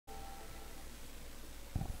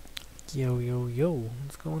Yo, yo, yo,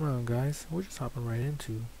 what's going on, guys? We're just hopping right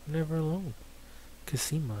into Never Alone,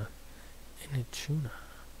 Kasima, and Ichuna.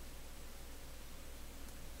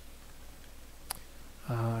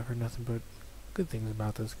 I've heard nothing but good things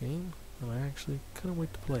about this game, and I actually couldn't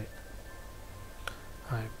wait to play it.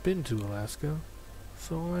 I've been to Alaska,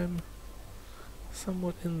 so I'm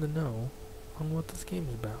somewhat in the know on what this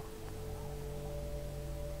game's about.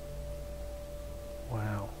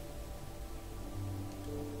 Wow.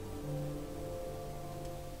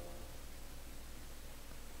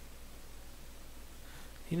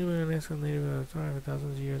 Inuit and Alaska native have thrived for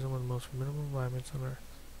thousands of years in one of the most formidable environments on Earth.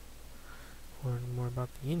 Learn more about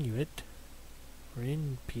the Inuit, or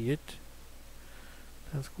Inupiat.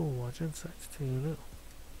 That's cool, watch insights to you new.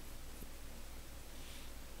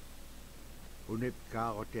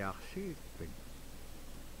 Unipkaako tiaksiipin.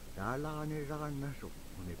 Taalaqanirakan nasuk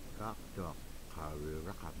unipkaaqtuaq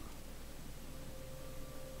qaaviurakama.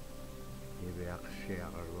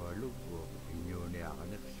 Iviaqsiaqarualukku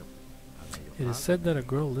innuuniaqaniqsuq. It is said that a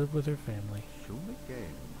girl lived with her family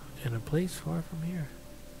in a place far from here.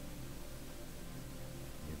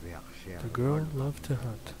 The girl loved to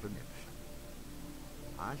hunt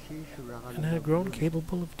and had grown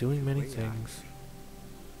capable of doing many things.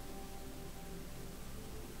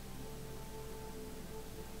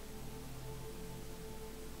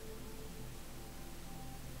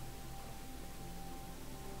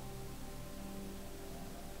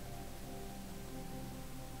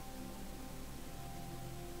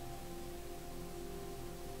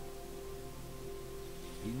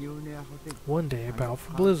 One day a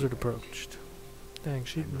powerful blizzard approached. Dang,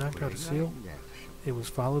 she knocked out a seal. It was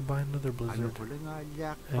followed by another blizzard,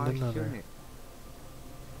 and another.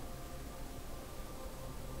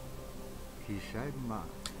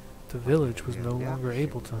 The village was no longer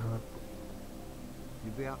able to hunt,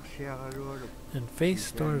 and faced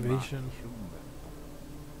starvation.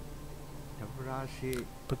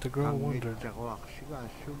 But the girl wondered,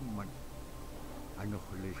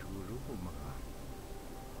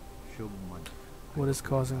 what is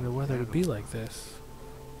causing the weather to be like this?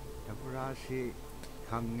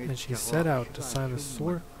 And she set out to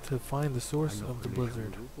find the source of the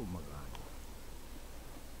blizzard.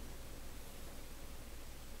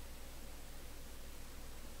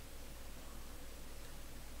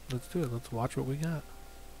 Let's do it. Let's watch what we got.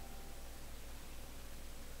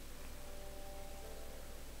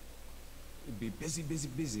 You'd be busy, busy,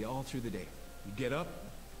 busy all through the day. You get up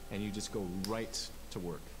and you just go right to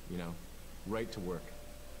work, you know, right to work.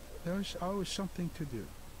 There's always something to do.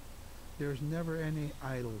 There's never any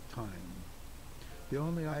idle time. The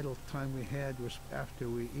only idle time we had was after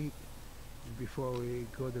we eat and before we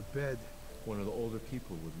go to bed. One of the older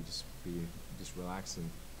people would just be relaxing,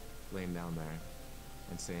 laying down there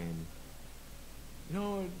and saying, you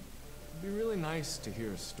know, it'd be really nice to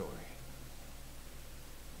hear a story.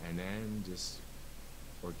 And then just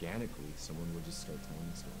organically, someone would just start telling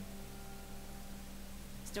the story.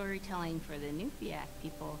 Storytelling for the Nupiaq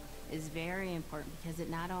people is very important because it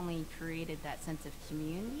not only created that sense of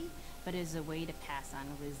community, but is a way to pass on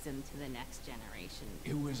wisdom to the next generation.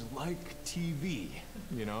 It was like TV,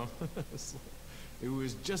 you know? It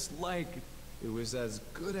was just like, it was as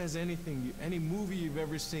good as anything, any movie you've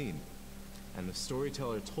ever seen. And the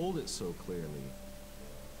storyteller told it so clearly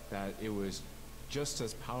that it was just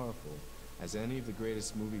as powerful as any of the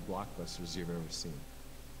greatest movie blockbusters you've ever seen.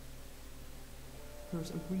 There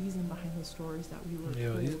was a reason behind the stories that we were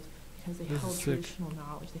told, because they held traditional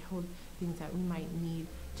knowledge. They held things that we might need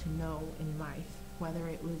to know in life, whether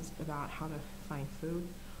it was about how to find food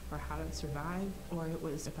or how to survive, or it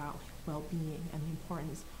was about well-being and the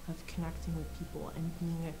importance of connecting with people and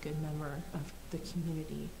being a good member of the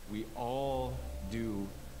community. We all do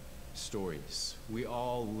stories. We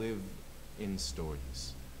all live in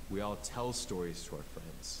stories. We all tell stories to our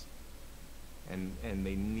friends. And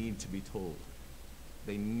they need to be told.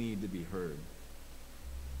 They need to be heard.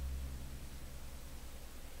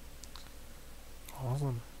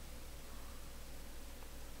 Awesome.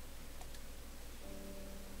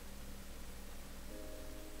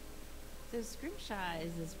 So scrimshaw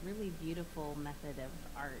is this really beautiful method of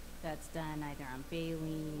art that's done either on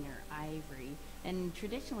baleen or ivory, and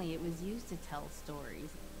traditionally it was used to tell stories.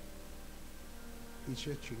 Each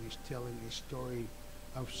etching is telling a story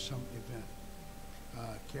of some event.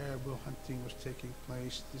 Caribou hunting was taking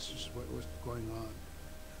place. This is what was going on.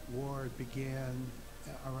 War began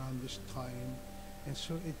around this time, and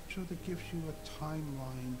so it sort of gives you a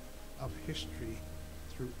timeline of history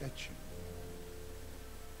through etching.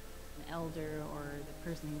 An elder or the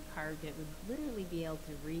person who carved it would literally be able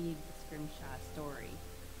to read the scrimshaw story.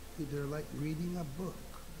 They're like reading a book.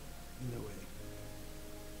 in a way.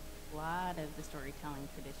 A lot of the storytelling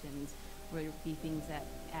traditions would be things that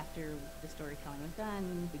after the storytelling was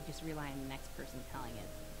done, we just rely on the next person telling it.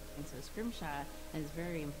 And so scrimshaw is a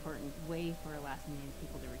very important way for Alaskan Native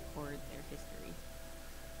people to record their history.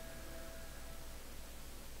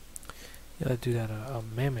 Yeah, they do that a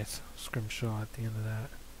mammoth scrimshaw at the end of that.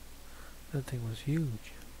 That thing was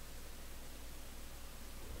huge.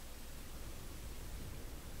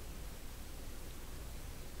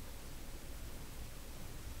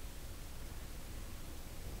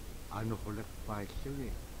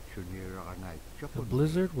 The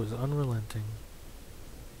blizzard was unrelenting,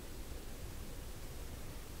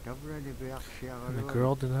 and the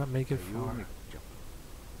girl did not make it far.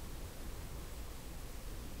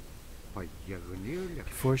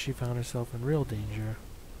 Before she found herself in real danger.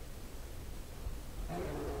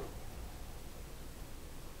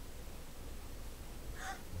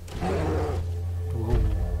 Whoa.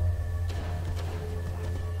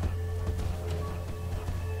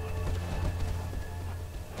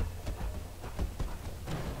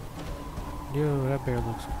 Yo, that bear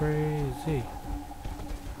looks crazy.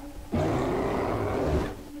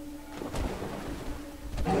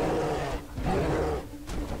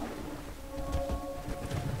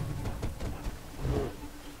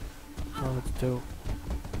 Oh, that's dope.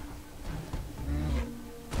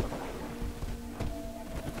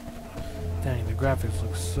 Dang, the graphics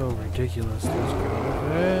look so ridiculous. Those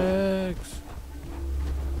graphics.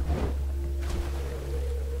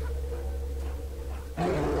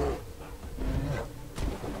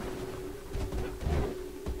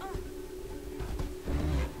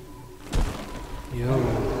 Yo.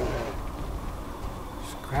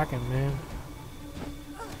 It's cracking, man.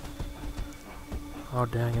 Oh,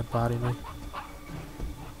 dang, it bodied me.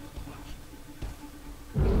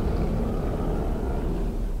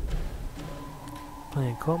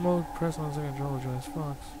 Playing co-op mode, press on second controller to join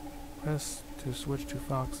Fox. Press to switch to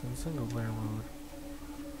Fox in single player mode.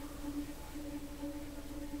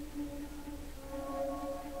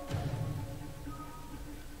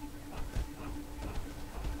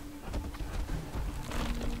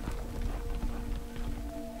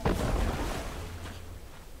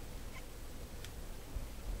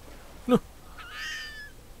 No.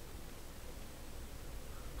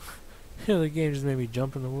 Yeah, the game just made me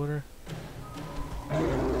jump in the water. Oh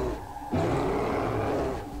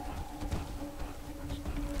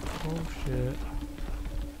shit.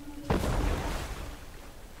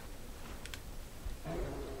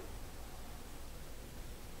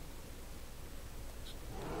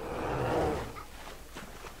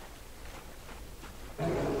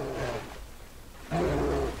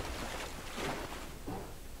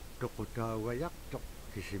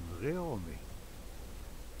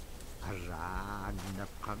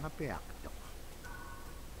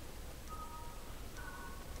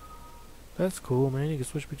 That's cool, man. You can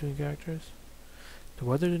switch between characters. The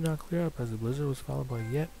weather did not clear up as the blizzard was followed by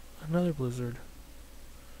yet another blizzard.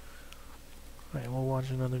 Alright, we'll watch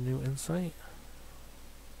another new insight.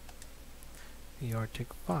 The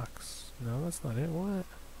Arctic Fox. No, that's not it. What?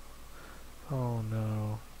 Oh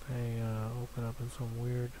no. They open up in some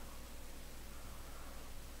weird...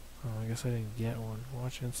 Oh, I guess I didn't get one.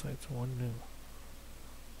 Watch insights 1 new.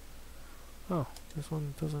 Oh, this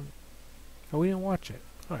one doesn't... Oh, we didn't watch it.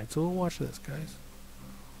 Alright, so we'll watch this, guys.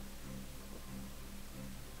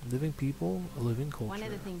 Living people, a living culture. One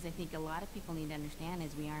of the things I think a lot of people need to understand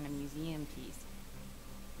is we aren't a museum piece.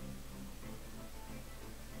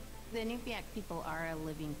 The Inupiaq people are a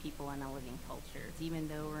living people and a living culture. Even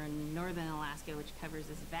though we're in northern Alaska, which covers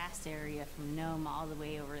this vast area from Nome all the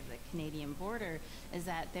way over the Canadian border, is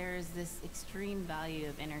that there's this extreme value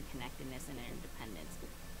of interconnectedness and interdependence.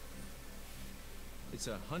 It's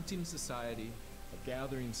a hunting society, a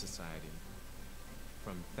gathering society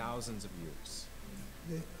from thousands of years.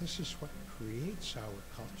 This is what creates our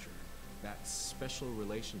culture. That special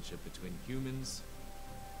relationship between humans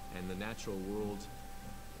and the natural world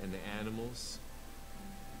and the animals,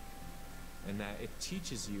 and that it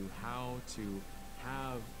teaches you how to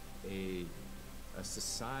have a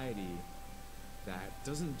society that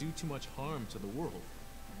doesn't do too much harm to the world.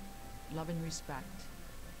 Love and respect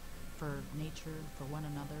for nature, for one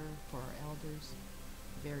another, for our elders.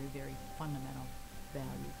 Very, very fundamental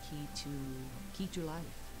value, key to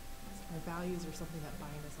life. Our values are something that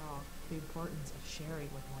bind us all. The importance of sharing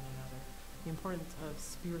with one another, the importance of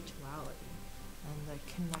spirituality, and the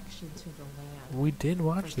connection to the land. We did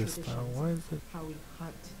watch this now. Why is it? How we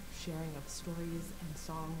hunt, sharing of stories and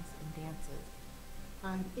songs and dances.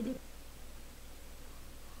 Alright,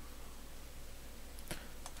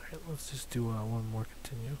 let's just do one more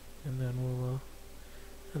continue, and then we'll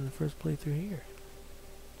in the first playthrough here.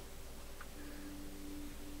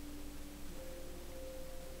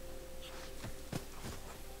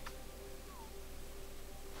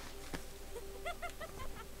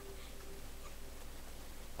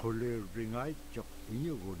 콜레 링아이 쪽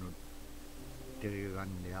이유고는 대gan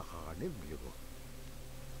약하네 빌고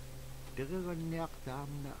대gan 약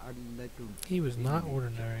다음나 알라좀 He was not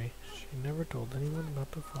ordinary. She never told anyone about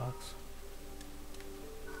the fox.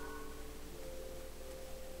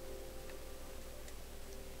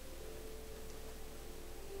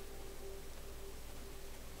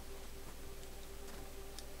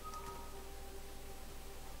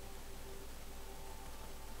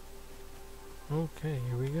 Okay,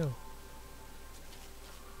 here we go.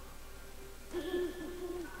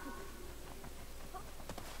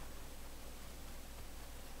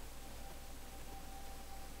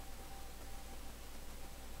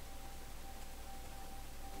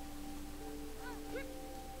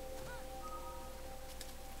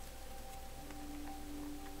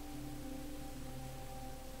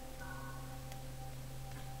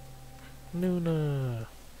 Nuna.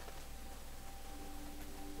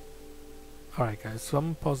 Alright guys, so I'm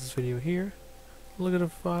gonna pause this video here. Look at the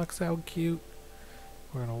fox, how cute.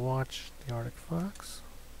 We're gonna watch the Arctic fox.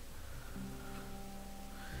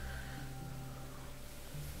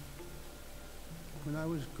 When I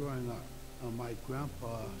was growing up, my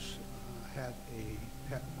grandpa had a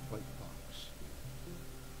pet white fox.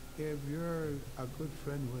 If you're a good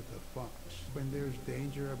friend with a fox, when there's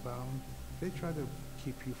danger abound, they try to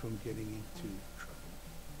keep you from getting into trouble.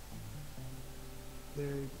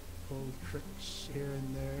 They pull tricks here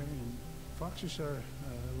and there, and foxes are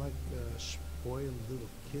like spoiled little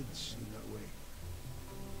kids in that way.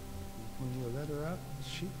 When you let her out,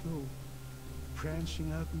 she'd go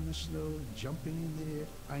prancing out in the snow, jumping in the air.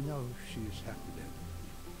 I know she was happy then.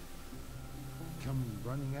 Come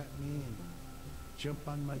running at me and jump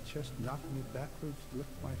on my chest, knock me backwards, lick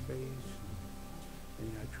my face,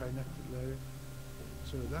 and I try not to let her.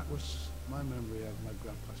 So that was my memory of my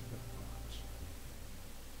grandpa's pet fox.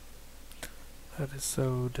 That is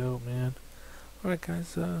so dope, man. Alright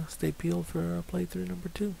guys, stay peeled for playthrough number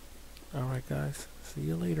 2. Alright guys, see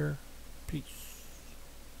you later. Peace.